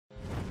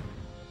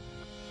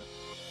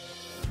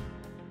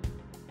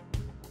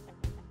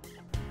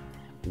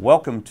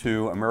Welcome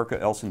to America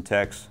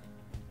Ilsintech's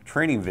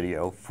training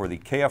video for the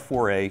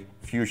KF4A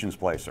fusion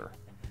splicer.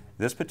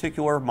 This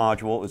particular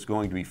module is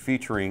going to be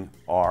featuring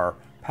our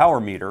power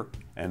meter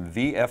and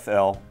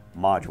VFL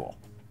module.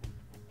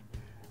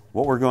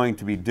 What we're going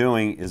to be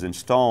doing is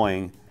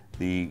installing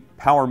the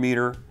power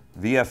meter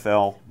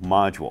VFL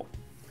module.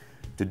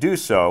 To do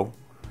so,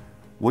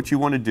 what you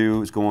want to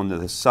do is go on to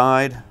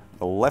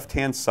the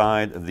left-hand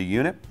side of the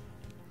unit.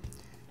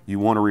 You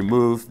want to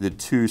remove the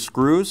two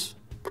screws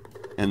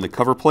and the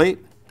cover plate.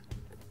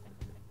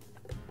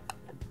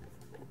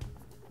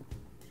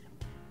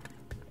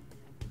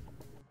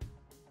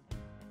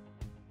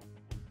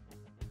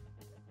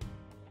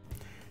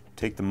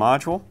 Take the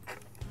module,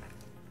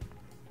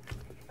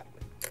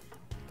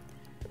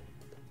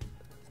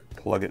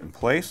 plug it in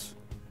place.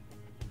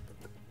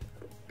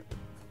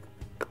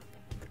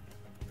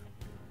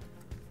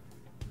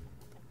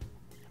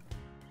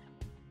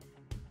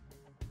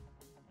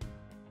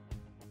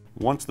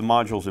 Once the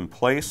module's in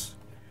place,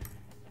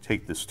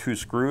 take these two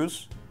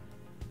screws.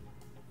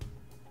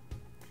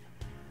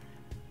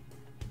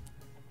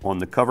 On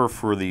the cover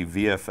for the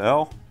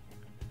VFL,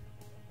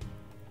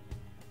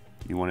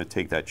 you want to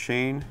take that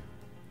chain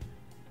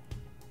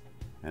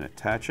and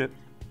attach it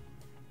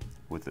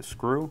with the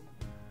screw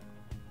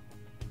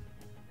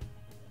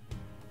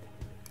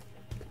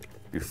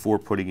before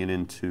putting it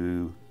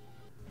into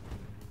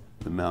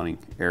the mounting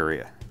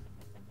area.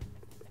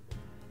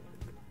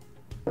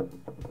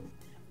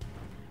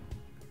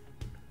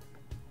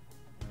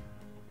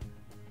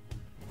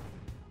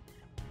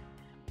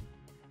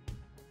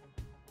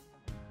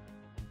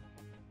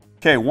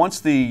 Okay, once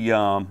the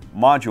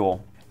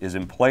module is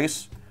in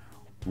place,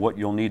 what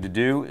you'll need to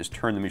do is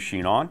turn the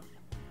machine on.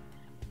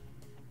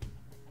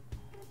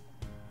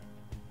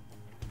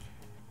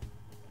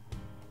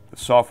 The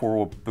software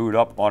will boot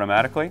up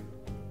automatically.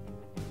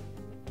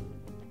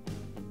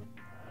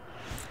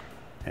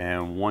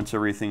 And once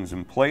everything's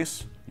in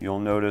place, you'll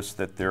notice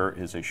that there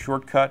is a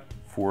shortcut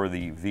for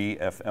the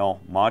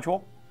VFL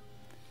module.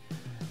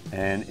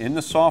 And in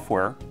the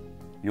software,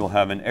 you'll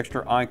have an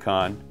extra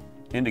icon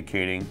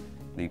indicating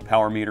the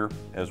power meter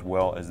as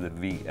well as the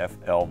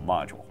VFL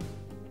module.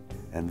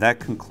 And that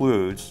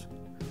concludes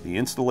the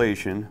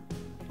installation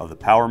of the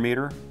power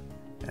meter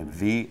and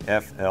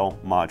VFL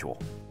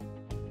module.